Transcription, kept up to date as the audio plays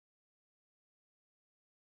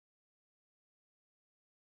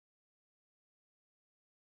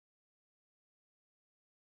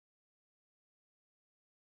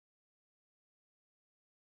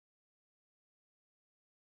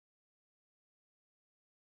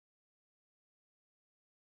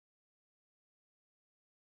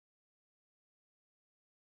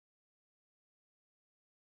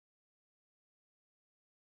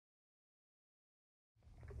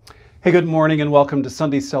Hey, good morning and welcome to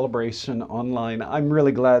Sunday Celebration Online. I'm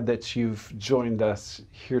really glad that you've joined us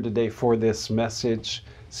here today for this message.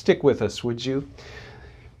 Stick with us, would you?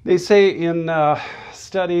 They say in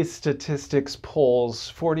studies, statistics,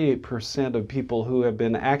 polls, 48% of people who have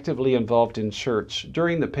been actively involved in church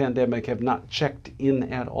during the pandemic have not checked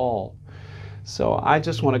in at all. So I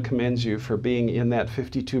just want to commend you for being in that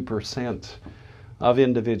 52% of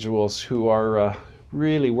individuals who are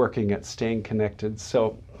really working at staying connected.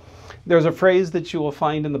 So there's a phrase that you will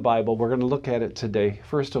find in the Bible. We're going to look at it today.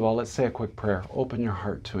 First of all, let's say a quick prayer. Open your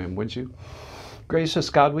heart to Him, would you? Gracious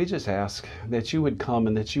God, we just ask that you would come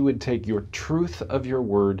and that you would take your truth of your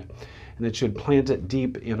word and that you'd plant it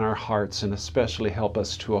deep in our hearts and especially help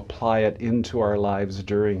us to apply it into our lives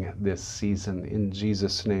during this season. In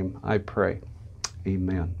Jesus' name I pray.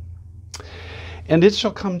 Amen. And it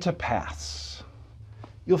shall come to pass.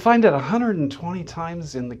 You'll find it 120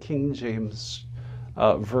 times in the King James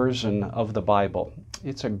version of the Bible.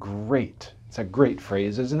 It's a great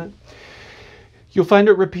phrase, isn't it? You'll find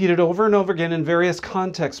it repeated over and over again in various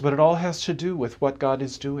contexts, but it all has to do with what God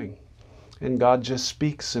is doing. And God just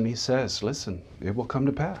speaks and He says, listen, it will come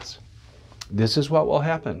to pass. This is what will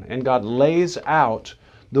happen. And God lays out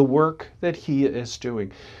the work that He is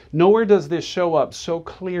doing. Nowhere does this show up so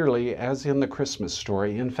clearly as in the Christmas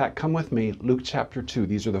story. In fact, come with me, Luke chapter 2.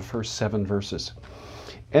 These are the first 7 verses.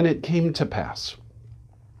 And it came to pass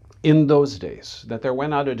in those days that there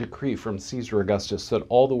went out a decree from Caesar Augustus that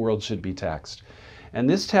all the world should be taxed. And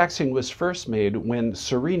this taxing was first made when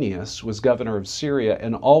Cyrenius was governor of Syria,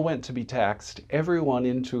 and all went to be taxed, everyone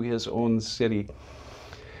into his own city.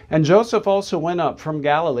 And Joseph also went up from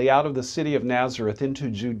Galilee out of the city of Nazareth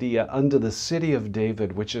into Judea unto the city of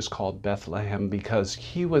David, which is called Bethlehem, because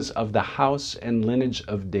he was of the house and lineage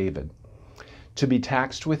of David, to be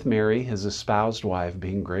taxed with Mary, his espoused wife,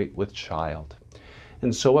 being great with child.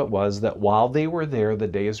 And so it was that while they were there, the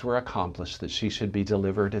days were accomplished that she should be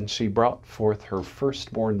delivered, and she brought forth her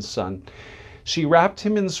firstborn son. She wrapped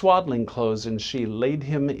him in swaddling clothes, and she laid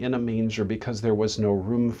him in a manger, because there was no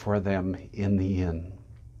room for them in the inn.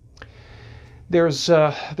 There's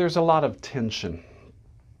a lot of tension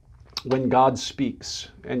when God speaks,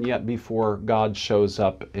 and yet before God shows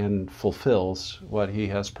up and fulfills what He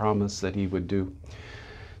has promised that He would do.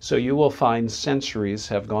 So you will find centuries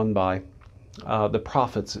have gone by. The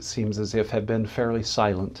prophets, it seems as if, have been fairly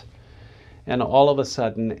silent. And all of a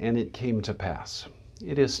sudden, and it came to pass.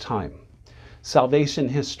 It is time. Salvation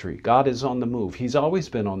history. God is on the move. He's always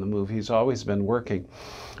been on the move. He's always been working.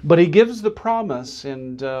 But He gives the promise,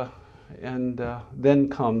 and then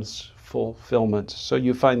comes fulfillment. So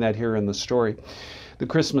you find that here in the story. The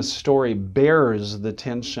Christmas story bears the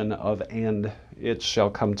tension of, and it shall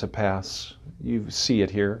come to pass. You see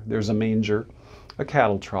it here. There's a manger, a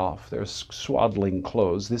cattle trough, there's swaddling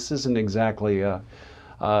clothes. This isn't exactly a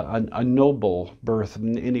noble birth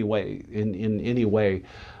in any way.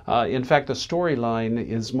 In fact, the storyline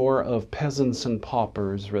is more of peasants and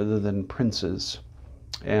paupers rather than princes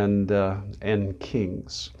and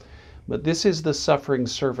kings. But this is the suffering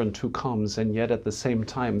servant who comes, and yet at the same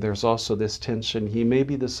time there's also this tension. He may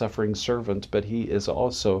be the suffering servant, but He is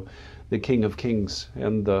also the King of Kings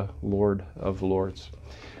and the Lord of Lords.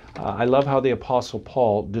 I love how the Apostle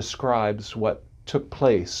Paul describes what took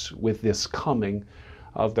place with this coming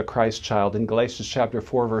of the Christ child. In Galatians chapter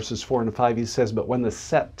 4, verses 4 and 5, he says, but when the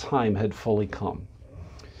set time had fully come.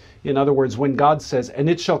 In other words, when God says, and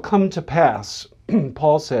it shall come to pass,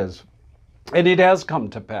 Paul says, and it has come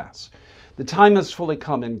to pass. The time has fully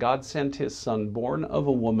come, and God sent His Son, born of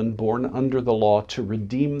a woman, born under the law, to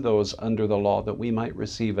redeem those under the law, that we might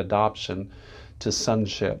receive adoption to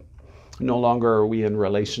sonship. No longer are we in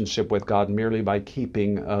relationship with God merely by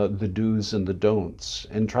keeping the do's and the don'ts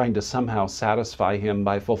and trying to somehow satisfy Him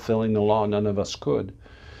by fulfilling the law. None of us could.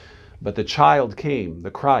 But the child came,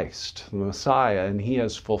 the Christ, the Messiah, and He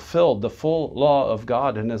has fulfilled the full law of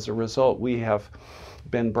God. And as a result, we have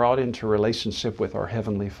been brought into relationship with our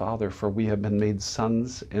Heavenly Father, for we have been made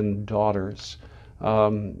sons and daughters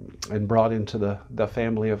and brought into the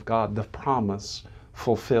family of God, the promise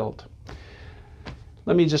fulfilled.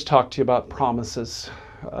 Let me just talk to you about promises.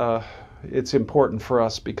 It's important for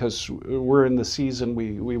us because we're in the season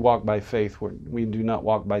we walk by faith. We do not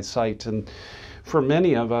walk by sight. And for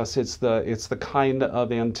many of us, it's the kind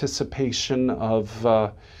of anticipation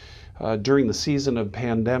of during the season of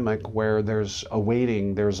pandemic where there's a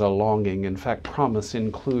waiting, there's a longing. In fact, promise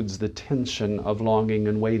includes the tension of longing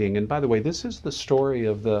and waiting. And by the way, this is the story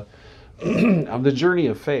of the of the journey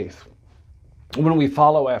of faith. When we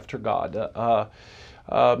follow after God,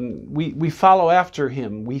 we follow after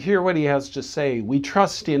Him. We hear what He has to say. We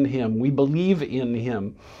trust in Him. We believe in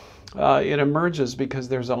Him. It emerges because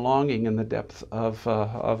there's a longing in the depth of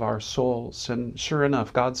our souls. And sure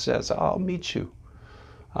enough, God says, I'll meet you.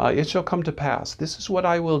 It shall come to pass. This is what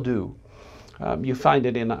I will do. You find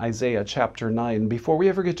it in Isaiah chapter 9, before we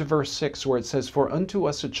ever get to verse 6, where it says, For unto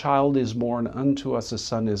us a child is born, unto us a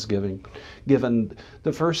son is given.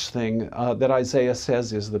 The first thing that Isaiah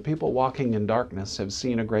says is, the people walking in darkness have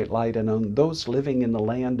seen a great light, and on those living in the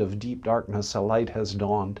land of deep darkness a light has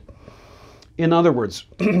dawned. In other words,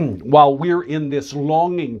 while we're in this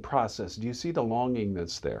longing process, do you see the longing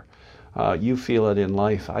that's there? You feel it in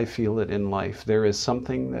life. I feel it in life. There is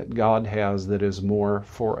something that God has that is more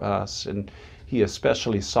for us. And He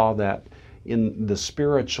especially saw that in the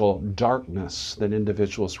spiritual darkness that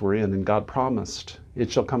individuals were in. And God promised,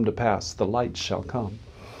 it shall come to pass, the light shall come.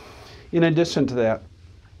 In addition to that,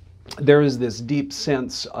 there is this deep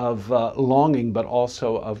sense of longing, but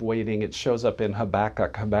also of waiting. It shows up in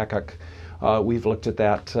Habakkuk. We've looked at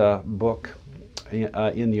that book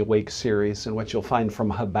in the Awake series, and what you'll find from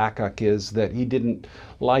Habakkuk is that he didn't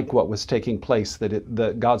like what was taking place,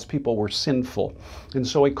 that God's people were sinful. And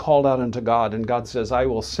so he called out unto God, and God says, I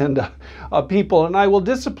will send a people and I will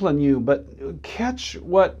discipline you. But catch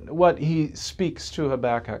what he speaks to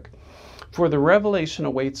Habakkuk. For the revelation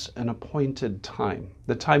awaits an appointed time.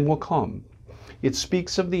 The time will come. It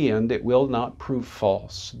speaks of the end. It will not prove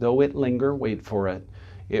false. Though it linger, wait for it.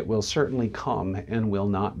 It will certainly come and will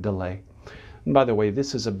not delay. And by the way,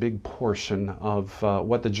 this is a big portion of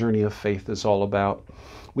what the journey of faith is all about.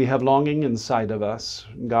 We have longing inside of us.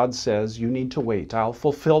 God says, you need to wait. I'll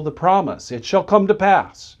fulfill the promise. It shall come to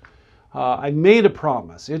pass. I made a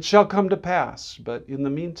promise. It shall come to pass. But in the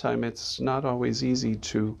meantime, it's not always easy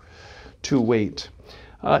to wait.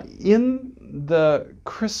 In the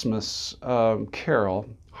Christmas carol,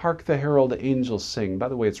 Hark the Herald Angels Sing, by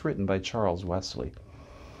the way, it's written by Charles Wesley.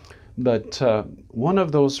 But one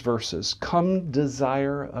of those verses, come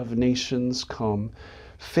desire of nations come,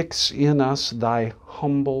 fix in us thy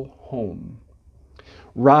humble home.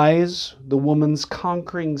 Rise the woman's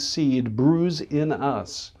conquering seed, bruise in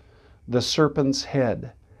us the serpent's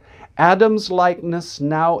head. Adam's likeness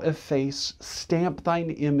now efface, stamp thine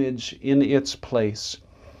image in its place.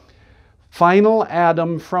 Final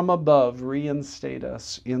Adam from above, reinstate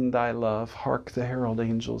us in thy love. Hark the herald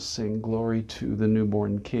angels sing, glory to the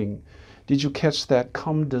newborn King. Did you catch that?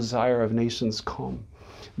 Come desire of nations, come.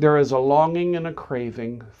 There is a longing and a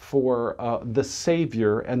craving for the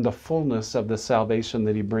Savior and the fullness of the salvation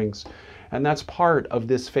that He brings. And that's part of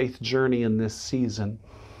this faith journey in this season,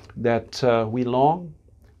 that we long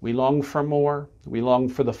for more. We long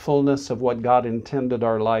for the fullness of what God intended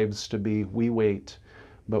our lives to be. We wait.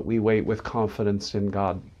 But we wait with confidence in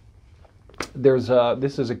God. This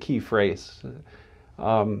is a key phrase.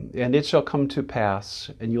 And it shall come to pass,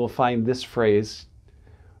 and you'll find this phrase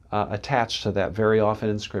attached to that very often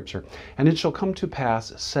in Scripture. And it shall come to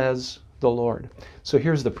pass, says the Lord. So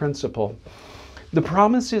here's the principle. The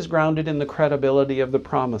promise is grounded in the credibility of the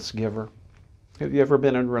promise giver. Have you ever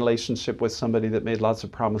been in a relationship with somebody that made lots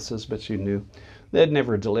of promises, but you knew they'd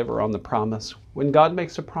never deliver on the promise? When God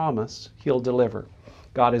makes a promise, He'll deliver.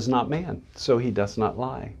 God is not man, so He does not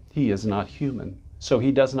lie. He is not human, so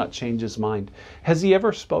He does not change His mind. Has He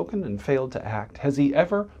ever spoken and failed to act? Has He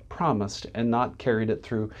ever promised and not carried it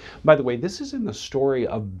through? By the way, this is in the story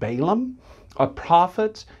of Balaam, a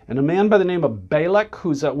prophet, and a man by the name of Balak,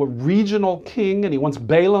 who's a regional king, and he wants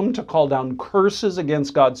Balaam to call down curses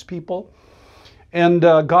against God's people. And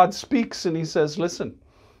God speaks and He says, listen,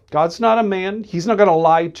 God's not a man. He's not going to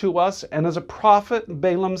lie to us. And as a prophet,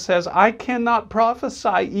 Balaam says, I cannot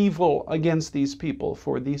prophesy evil against these people,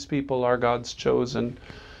 for these people are God's chosen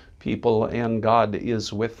people and God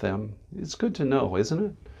is with them. It's good to know, isn't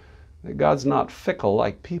it? That God's not fickle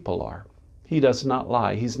like people are. He does not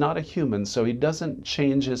lie. He's not a human, so He doesn't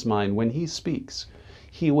change His mind. When He speaks,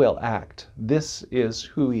 He will act. This is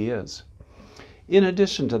who He is. In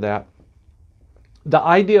addition to that, the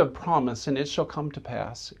idea of promise, and it shall come to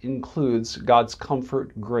pass, includes God's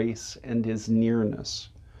comfort, grace, and His nearness.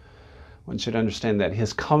 One should understand that.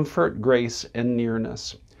 His comfort, grace, and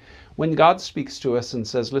nearness. When God speaks to us and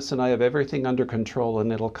says, listen, I have everything under control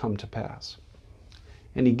and it'll come to pass.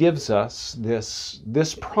 And He gives us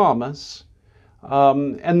this promise.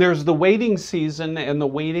 And there's the waiting season and the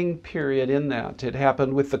waiting period in that. It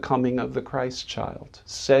happened with the coming of the Christ child.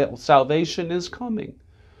 Salvation is coming.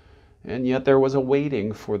 And yet there was a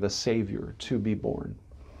waiting for the Savior to be born.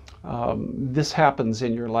 This happens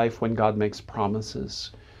in your life when God makes promises,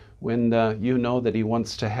 when you know that He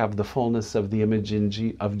wants to have the fullness of the image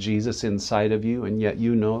of Jesus inside of you, and yet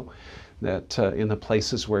you know that in the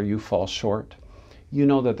places where you fall short, You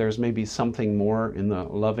know that there's maybe something more in the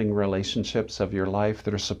loving relationships of your life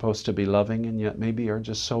that are supposed to be loving and yet maybe are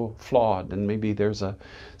just so flawed. And maybe there's a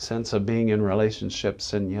sense of being in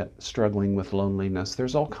relationships and yet struggling with loneliness.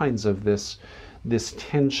 There's all kinds of this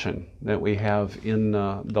tension that we have in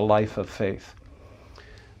the life of faith.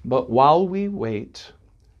 But while we wait,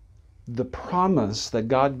 the promise that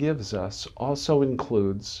God gives us also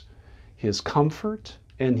includes His comfort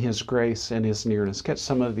and His grace and His nearness. Catch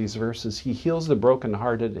some of these verses. He heals the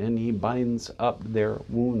brokenhearted and He binds up their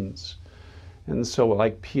wounds. And so,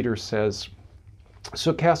 like Peter says,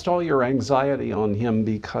 so cast all your anxiety on Him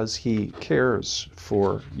because He cares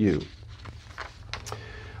for you.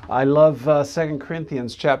 I love 2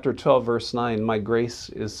 Corinthians chapter 12, verse 9. My grace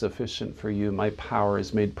is sufficient for you. My power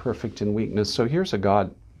is made perfect in weakness. So here's a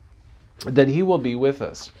God that He will be with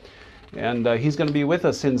us. And He's going to be with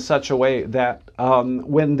us in such a way that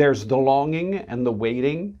when there's the longing and the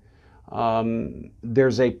waiting,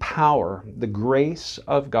 there's a power, the grace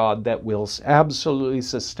of God that will absolutely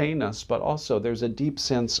sustain us, but also there's a deep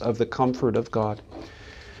sense of the comfort of God.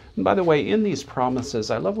 And by the way, in these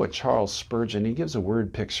promises, I love what Charles Spurgeon, he gives a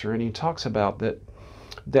word picture, and he talks about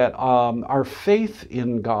that our faith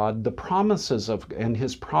in God, the promises and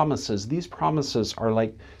His promises, these promises are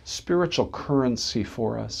like spiritual currency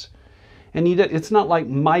for us. And it's not like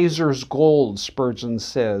miser's gold, Spurgeon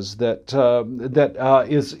says, that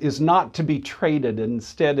is not to be traded.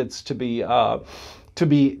 Instead, it's to be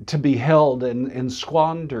held and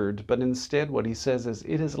squandered. But instead, what he says is,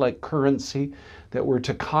 it is like currency that we're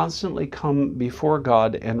to constantly come before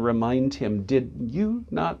God and remind Him, did you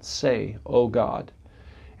not say, O God?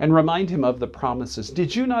 And remind Him of the promises.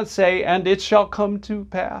 Did you not say, and it shall come to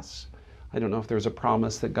pass? I don't know if there's a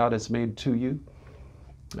promise that God has made to you,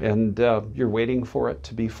 and you're waiting for it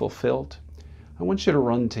to be fulfilled. I want you to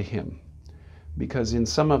run to Him, because in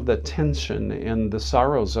some of the tension and the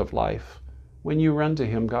sorrows of life, when you run to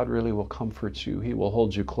Him, God really will comfort you. He will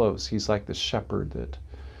hold you close. He's like the shepherd that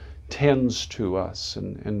tends to us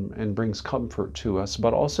and brings comfort to us,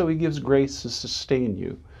 but also He gives grace to sustain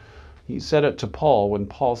you. He said it to Paul when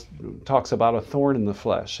Paul talks about a thorn in the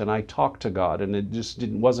flesh, and I talked to God and it just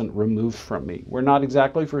wasn't removed from me. We're not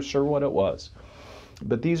exactly for sure what it was,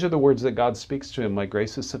 but these are the words that God speaks to him. My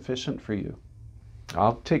grace is sufficient for you.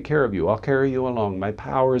 I'll take care of you. I'll carry you along. My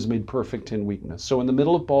power is made perfect in weakness. So in the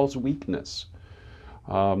middle of Paul's weakness,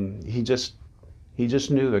 he just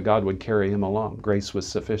knew that God would carry him along. Grace was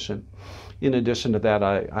sufficient. In addition to that,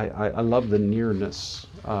 I love the nearness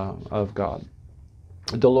of God.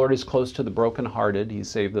 The Lord is close to the brokenhearted. He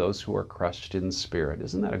saved those who are crushed in spirit.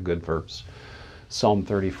 Isn't that a good verse? Psalm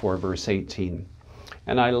 34, verse 18.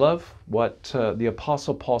 And I love what the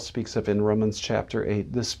Apostle Paul speaks of in Romans chapter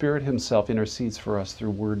 8. The Spirit Himself intercedes for us through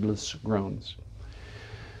wordless groans.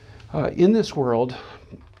 In this world,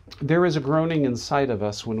 there is a groaning inside of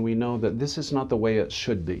us when we know that this is not the way it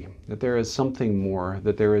should be, that there is something more,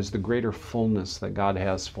 that there is the greater fullness that God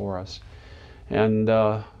has for us. And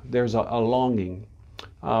there's a longing.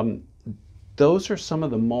 Those are some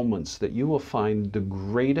of the moments that you will find the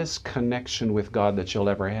greatest connection with God that you'll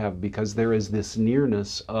ever have, because there is this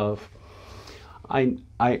nearness of, I'm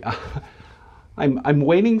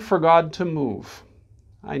waiting for God to move.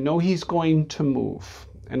 I know He's going to move.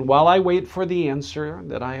 And while I wait for the answer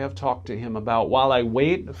that I have talked to Him about, while I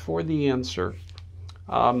wait for the answer,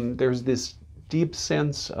 there's this deep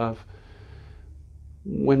sense of,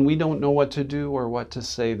 when we don't know what to do or what to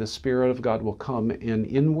say, the Spirit of God will come, and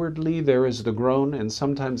inwardly there is the groan, and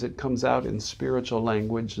sometimes it comes out in spiritual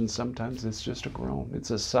language, and sometimes it's just a groan. It's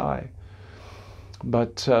a sigh.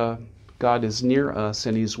 But God is near us,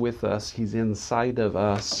 and He's with us. He's inside of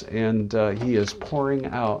us, and He is pouring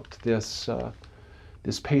out this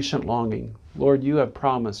patient longing. Lord, you have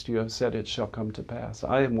promised, you have said it shall come to pass.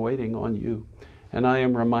 I am waiting on you, and I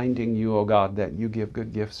am reminding you, O God, that you give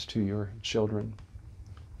good gifts to your children.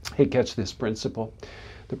 Hey, catch this principle.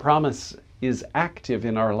 The promise is active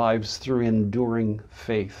in our lives through enduring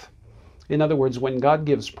faith. In other words, when God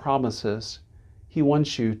gives promises, He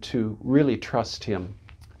wants you to really trust Him.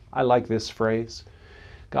 I like this phrase.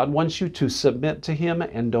 God wants you to submit to Him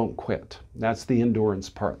and don't quit. That's the endurance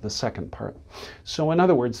part, the second part. So in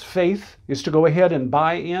other words, faith is to go ahead and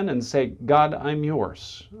buy in and say, God, I'm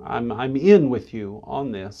yours. I'm in with you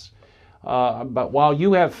on this. But while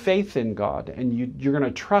you have faith in God and you're going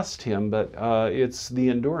to trust Him, but it's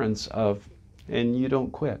the endurance of, and you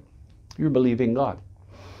don't quit. You're believing God.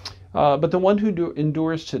 But the one who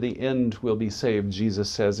endures to the end will be saved,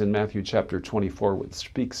 Jesus says in Matthew chapter 24, which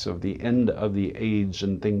speaks of the end of the age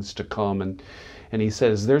and things to come. And He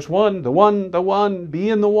says, there's one, the one,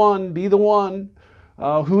 be in the one, be the one.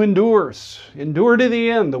 who endures. Endure to the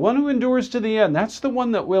end. The one who endures to the end, that's the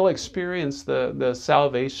one that will experience the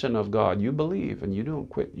salvation of God. You believe, and you don't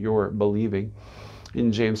quit your believing.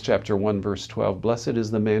 In James chapter 1, verse 12, blessed is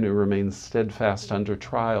the man who remains steadfast under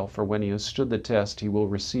trial, for when he has stood the test, he will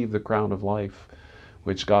receive the crown of life,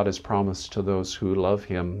 which God has promised to those who love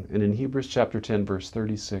him. And in Hebrews chapter 10, verse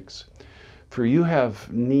 36, for you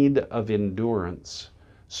have need of endurance,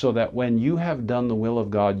 so that when you have done the will of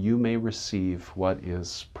God, you may receive what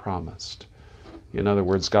is promised. In other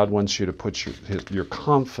words, God wants you to put your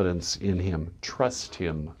confidence in him, trust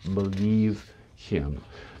him, believe him,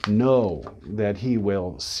 know that he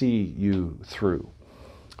will see you through.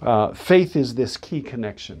 Faith is this key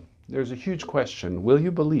connection. There's a huge question. Will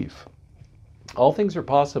you believe? All things are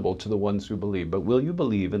possible to the ones who believe, but will you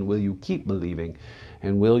believe, and will you keep believing,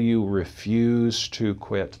 and will you refuse to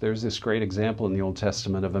quit? There's this great example in the Old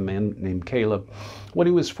Testament of a man named Caleb. When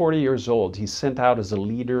he was 40 years old, he sent out as a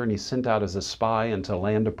leader and he sent out as a spy into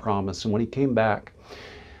land of promise. And when he came back,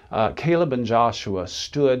 Caleb and Joshua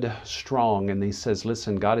stood strong, and he says,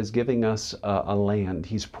 listen, God is giving us a land.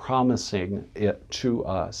 He's promising it to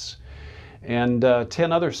us. And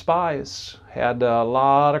 10 other spies had a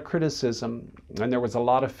lot of criticism, and there was a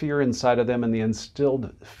lot of fear inside of them, and they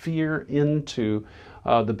instilled fear into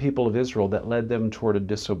the people of Israel that led them toward a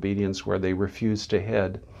disobedience where they refused to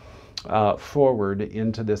head forward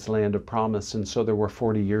into this land of promise. And so there were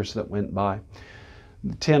 40 years that went by.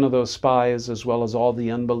 10 of those spies, as well as all the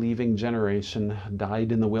unbelieving generation,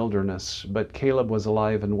 died in the wilderness, but Caleb was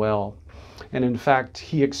alive and well. And in fact,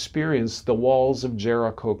 he experienced the walls of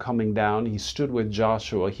Jericho coming down. He stood with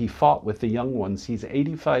Joshua. He fought with the young ones. He's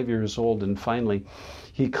 85 years old, and finally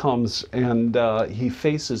he comes and he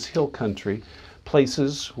faces hill country,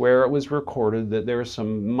 places where it was recorded that there are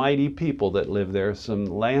some mighty people that live there, some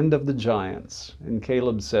land of the giants. And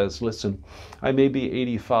Caleb says, listen, I may be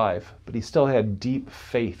 85, but he still had deep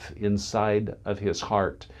faith inside of his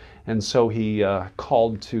heart. And so he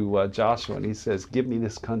called to Joshua, and he says, give me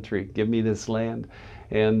this country, give me this land,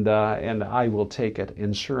 and I will take it.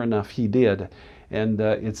 And sure enough, he did. And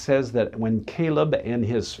it says that when Caleb and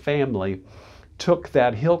his family took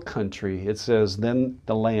that hill country, it says, then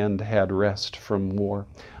the land had rest from war.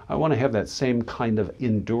 I want to have that same kind of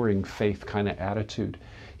enduring faith kind of attitude.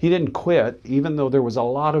 He didn't quit, even though there was a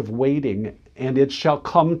lot of waiting, and it shall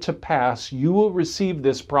come to pass, you will receive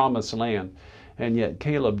this promised land. And yet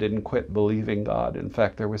Caleb didn't quit believing God. In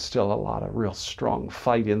fact, there was still a lot of real strong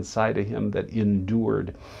fight inside of him that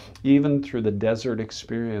endured, even through the desert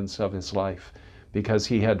experience of his life, because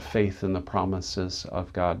he had faith in the promises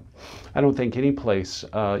of God. I don't think any place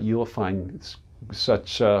you will find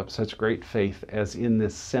such great faith as in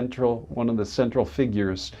this one of the central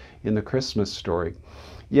figures in the Christmas story.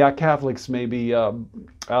 Yeah, Catholics maybe draw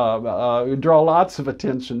lots of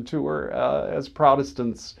attention to her as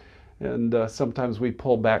Protestants. And sometimes we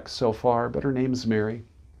pull back so far, but her name's Mary.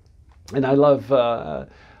 And I love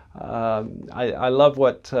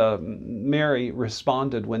what Mary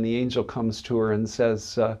responded when the angel comes to her and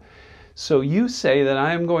says, so you say that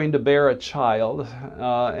I am going to bear a child,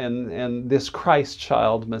 and this Christ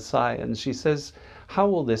child, Messiah. And she says, how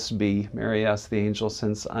will this be? Mary asked the angel,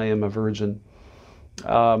 since I am a virgin.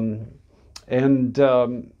 The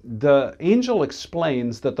angel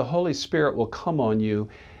explains that the Holy Spirit will come on you.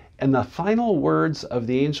 And the final words of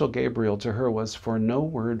the angel Gabriel to her was, for no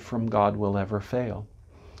word from God will ever fail.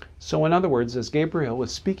 So in other words, as Gabriel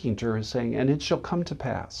was speaking to her, saying, and it shall come to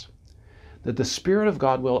pass that the Spirit of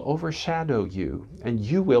God will overshadow you, and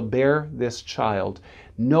you will bear this child.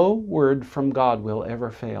 No word from God will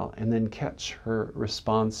ever fail. And then catch her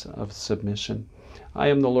response of submission. I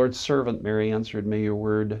am the Lord's servant, Mary answered. May your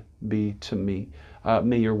word be to me.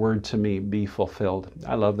 May your word to me be fulfilled.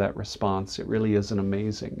 I love that response. It really is an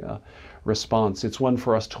amazing response. It's one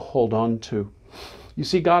for us to hold on to. You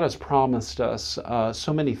see, God has promised us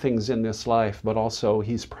so many things in this life, but also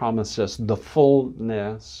He's promised us the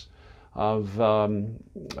fullness of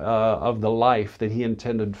the life that He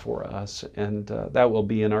intended for us, and that will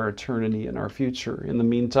be in our eternity, in our future. In the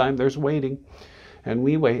meantime, there's waiting, and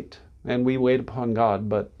we wait upon God,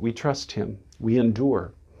 but we trust Him. We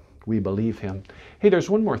endure. We believe Him. Hey,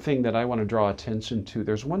 there's one more thing that I want to draw attention to.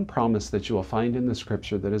 There's one promise that you will find in the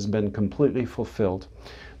Scripture that has been completely fulfilled.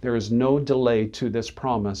 There is no delay to this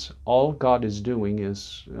promise. All God is doing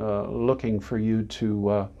is looking for you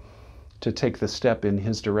to take the step in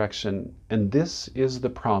His direction. And this is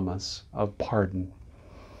the promise of pardon.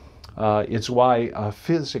 It's why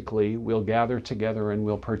physically we'll gather together and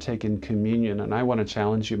we'll partake in communion. And I want to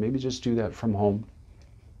challenge you, maybe just do that from home.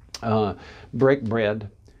 Break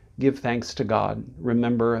bread. Give thanks to God.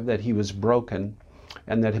 Remember that He was broken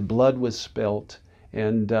and that blood was spilt,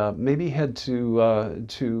 and maybe head to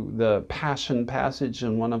the Passion passage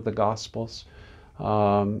in one of the Gospels,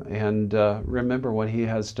 and remember what he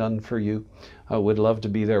has done for you. I would love to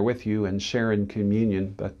be there with you and share in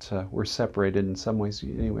communion, but we're separated in some ways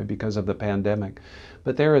anyway because of the pandemic.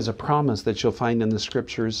 But there is a promise that you'll find in the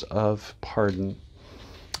scriptures of pardon.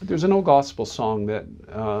 There's an old gospel song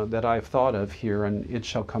that I've thought of here, and it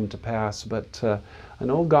shall come to pass, but an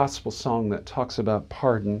old gospel song that talks about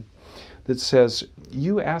pardon, that says,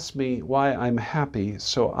 you ask me why I'm happy,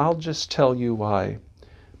 so I'll just tell you why.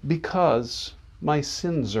 Because my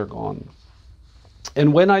sins are gone.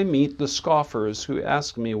 And when I meet the scoffers who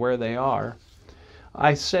ask me where they are,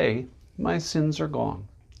 I say, my sins are gone.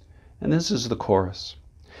 And this is the chorus.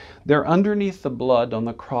 They're underneath the blood on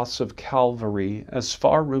the cross of Calvary, as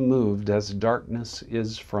far removed as darkness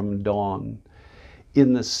is from dawn.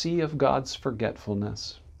 In the sea of God's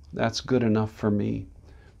forgetfulness, that's good enough for me.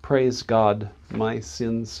 Praise God, my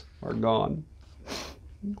sins are gone.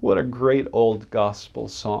 What a great old gospel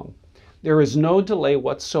song. There is no delay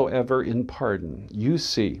whatsoever in pardon. You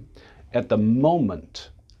see, at a moment,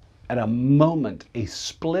 a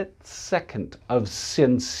split second of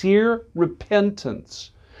sincere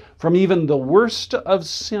repentance from even the worst of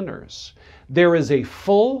sinners, there is a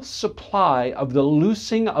full supply of the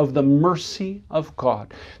loosing of the mercy of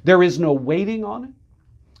God. There is no waiting on it.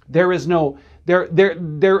 There is no,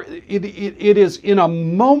 it is in a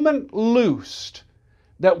moment loosed,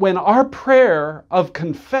 that when our prayer of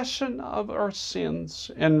confession of our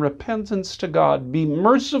sins and repentance to God, be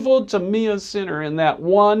merciful to me a sinner, in that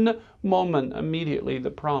one moment, immediately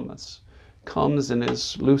the promise comes and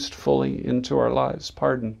is loosed fully into our lives.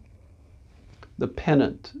 Pardon. The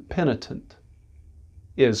penitent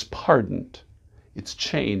is pardoned. It's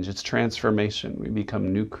change, it's transformation. We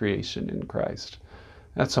become new creation in Christ.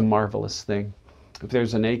 That's a marvelous thing. If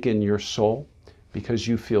there's an ache in your soul because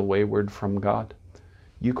you feel wayward from God,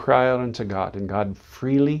 you cry out unto God, and God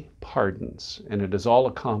freely pardons, and it is all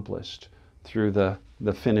accomplished through the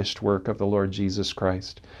finished work of the Lord Jesus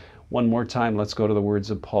Christ. One more time, let's go to the words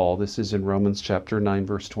of Paul. This is in Romans chapter 9,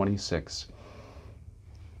 verse 26.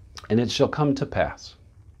 And it shall come to pass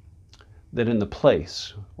that in the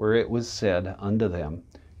place where it was said unto them,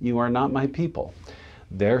 you are not my people,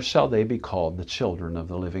 there shall they be called the children of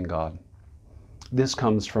the living God. This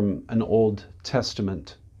comes from an Old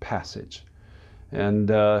Testament passage. And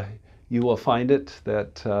you will find it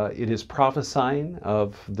that it is prophesying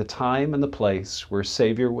of the time and the place where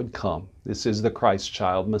Savior would come. This is the Christ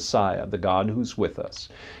child, Messiah, the God who's with us.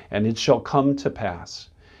 And it shall come to pass.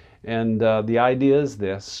 And the idea is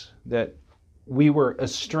this, that we were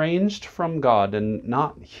estranged from God and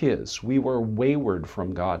not His. We were wayward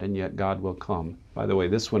from God, and yet God will come. By the way,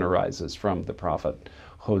 this one arises from the prophet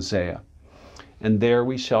Hosea. And there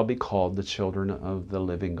we shall be called the children of the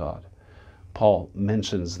living God. Paul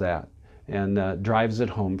mentions that and drives it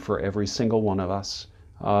home for every single one of us.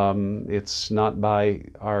 It's not by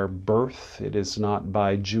our birth, it is not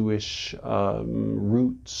by Jewish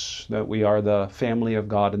roots that we are the family of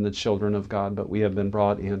God and the children of God, but we have been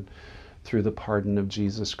brought in through the pardon of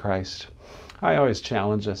Jesus Christ. I always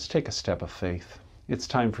challenge us, take a step of faith. It's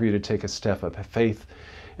time for you to take a step of faith.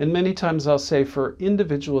 And many times I'll say for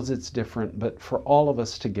individuals it's different, but for all of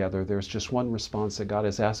us together, there's just one response that God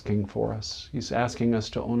is asking for us. He's asking us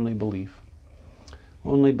to only believe.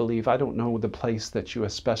 Only believe. I don't know the place that you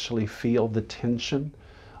especially feel the tension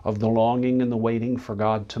of the longing and the waiting for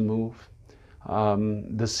God to move.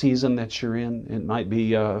 The season that you're in, it might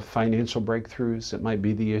be financial breakthroughs. It might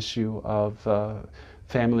be the issue of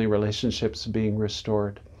family relationships being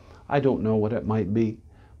restored. I don't know what it might be.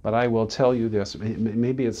 But I will tell you this,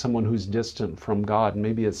 maybe it's someone who's distant from God,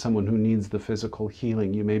 maybe it's someone who needs the physical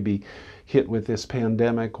healing. You may be hit with this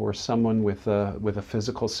pandemic, or someone with a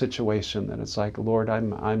physical situation that it's like, Lord,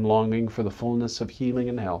 I'm longing for the fullness of healing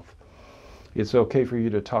and health. It's okay for you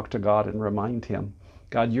to talk to God and remind Him,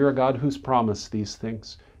 God, you're a God who's promised these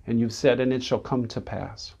things, and you've said, and it shall come to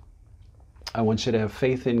pass. I want you to have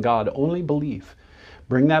faith in God. Only believe.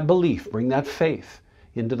 Bring that belief, bring that faith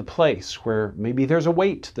into the place where maybe there's a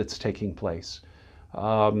wait that's taking place.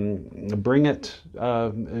 Bring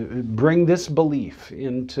this belief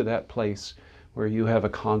into that place where you have a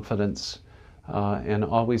confidence. And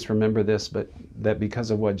always remember this, but that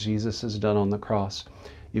because of what Jesus has done on the cross,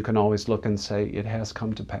 you can always look and say, it has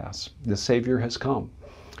come to pass. The Savior has come.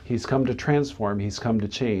 He's come to transform. He's come to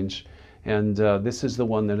change. And this is the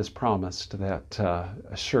one that is promised that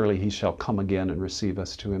surely He shall come again and receive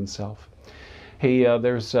us to Himself. Hey,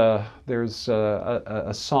 there's a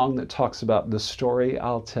song that talks about the story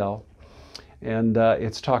I'll tell. And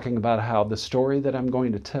it's talking about how the story that I'm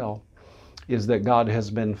going to tell is that God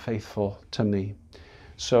has been faithful to me.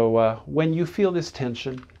 So when you feel this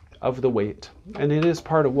tension of the weight, and it is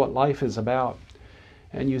part of what life is about,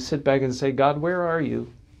 and you sit back and say, God, where are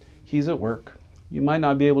you? He's at work. You might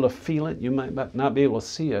not be able to feel it. You might not be able to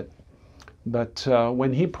see it. But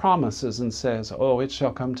when He promises and says, oh, it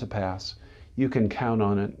shall come to pass, you can count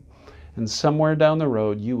on it. And somewhere down the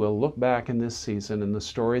road, you will look back in this season, and the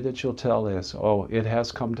story that you'll tell is, oh, it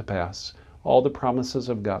has come to pass. All the promises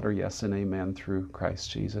of God are yes and amen through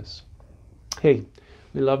Christ Jesus. Hey,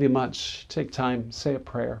 we love you much. Take time, say a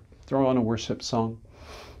prayer, throw on a worship song.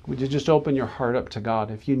 Would you just open your heart up to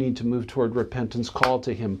God? If you need to move toward repentance, call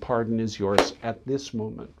to Him. Pardon is yours at this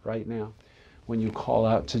moment, right now, when you call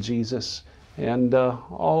out to Jesus. And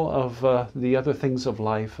all of the other things of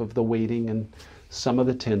life, of the waiting and some of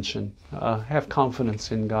the tension, have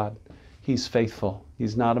confidence in God. He's faithful.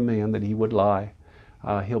 He's not a man that He would lie.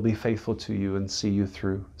 He'll be faithful to you and see you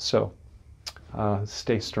through. So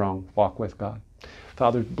stay strong. Walk with God.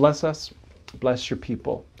 Father, bless us. Bless your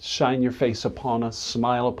people. Shine your face upon us.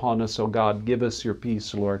 Smile upon us, O God. Give us your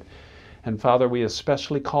peace, Lord. And Father, we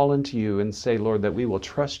especially call unto you and say, Lord, that we will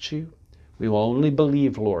trust you. We will only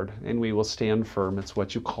believe, Lord, and we will stand firm. It's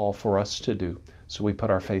what you call for us to do. So we put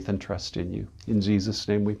our faith and trust in you. In Jesus'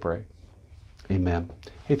 name we pray. Amen.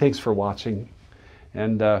 Hey, thanks for watching.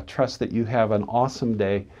 And trust that you have an awesome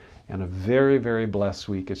day and a very, very blessed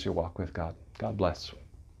week as you walk with God. God bless.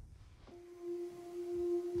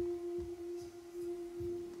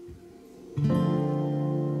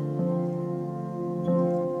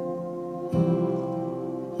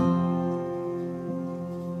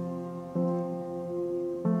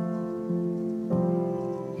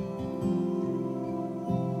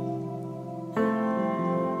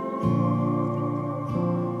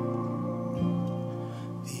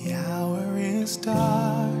 The hour is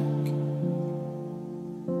dark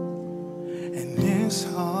and it's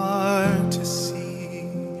hard to see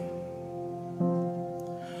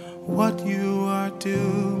what you are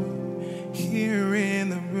doing here in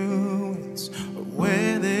the ruins or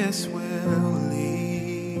where this will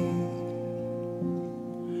lead.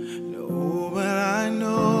 No, but I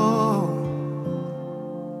know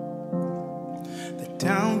that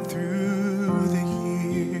down through the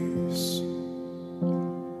years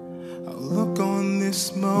I'll look on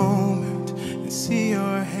this moment and see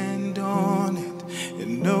your hand on it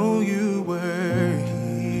and know you were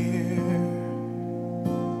here.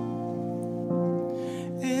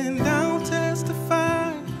 And I'll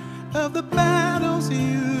testify of the battles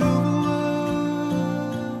you won,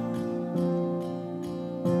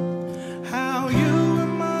 how you were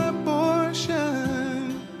my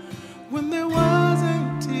portion when there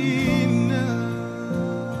wasn't enough.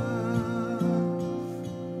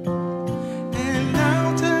 And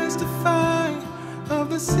I'll testify of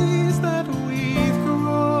the seas that we've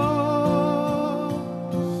crossed,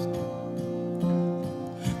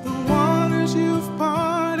 the waters you've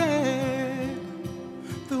parted,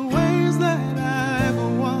 the ways that I've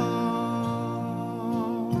walked.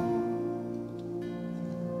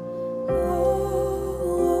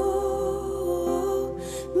 Oh,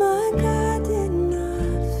 my God did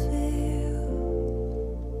not fail.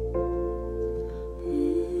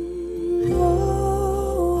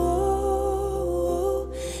 Oh,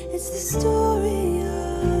 it's the story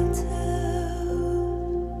I'll tell,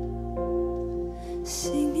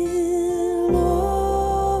 singing.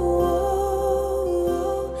 Oh,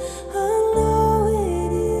 I know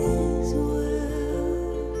it is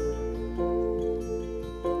well.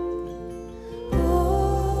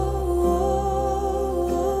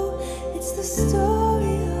 Oh, it's the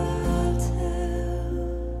story I'll tell.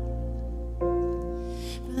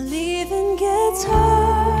 Believing gets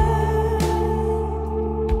hard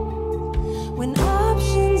when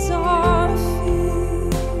options are few,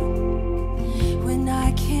 when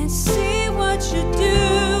I can't see what you're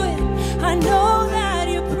doing. I know that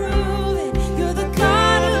you're proving you're the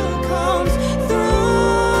God who comes through.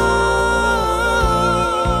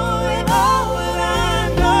 And oh, but I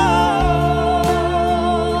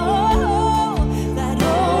know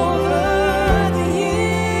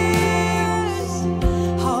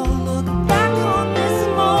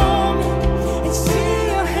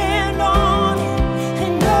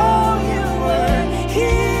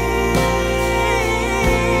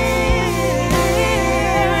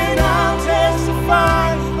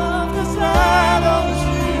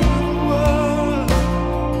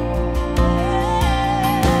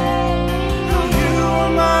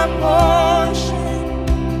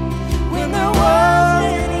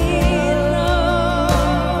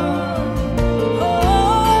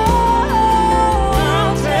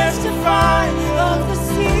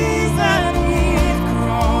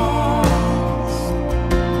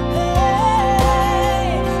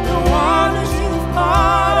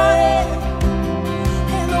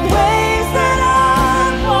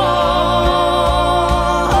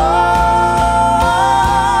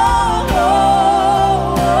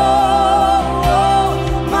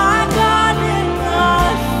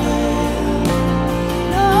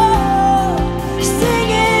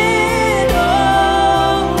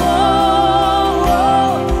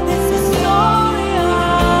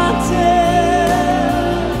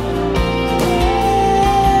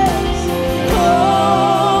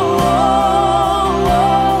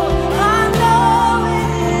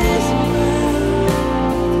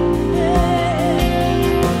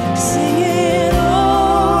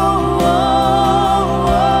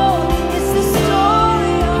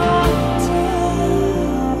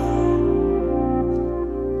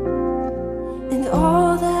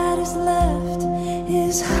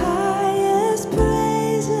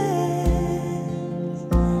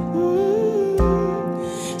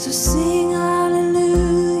So sing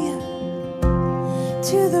hallelujah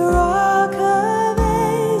to the Rock of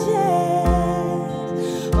Ages.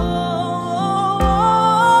 Oh,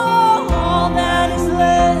 all that is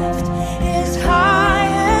left is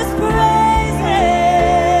highest praises.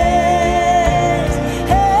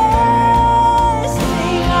 Hey,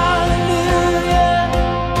 sing hallelujah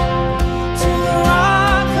to the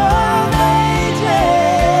Rock of Ages.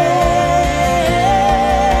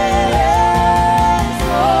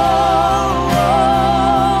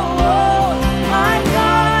 My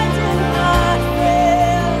God did not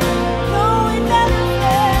fail, no, He never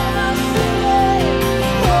failed. I'll sing it.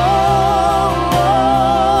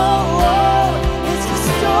 It's the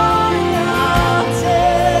story I'll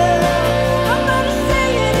tell. I'm gonna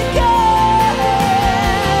sing it again.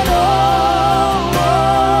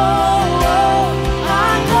 I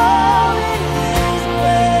know it is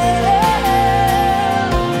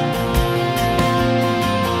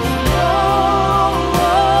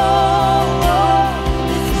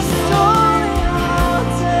it's the story I'll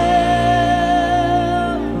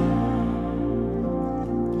tell.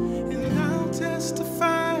 And I'll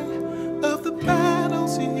testify of the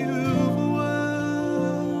battles you've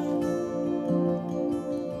won,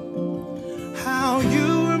 how you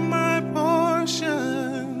were my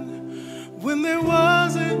portion when there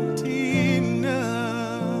wasn't enough.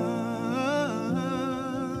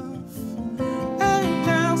 And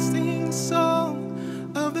I'll sing a song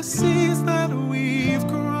of the seas that we've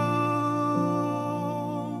crossed,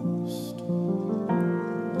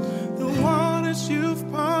 the waters you've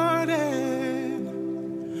parted,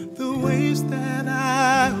 the waves that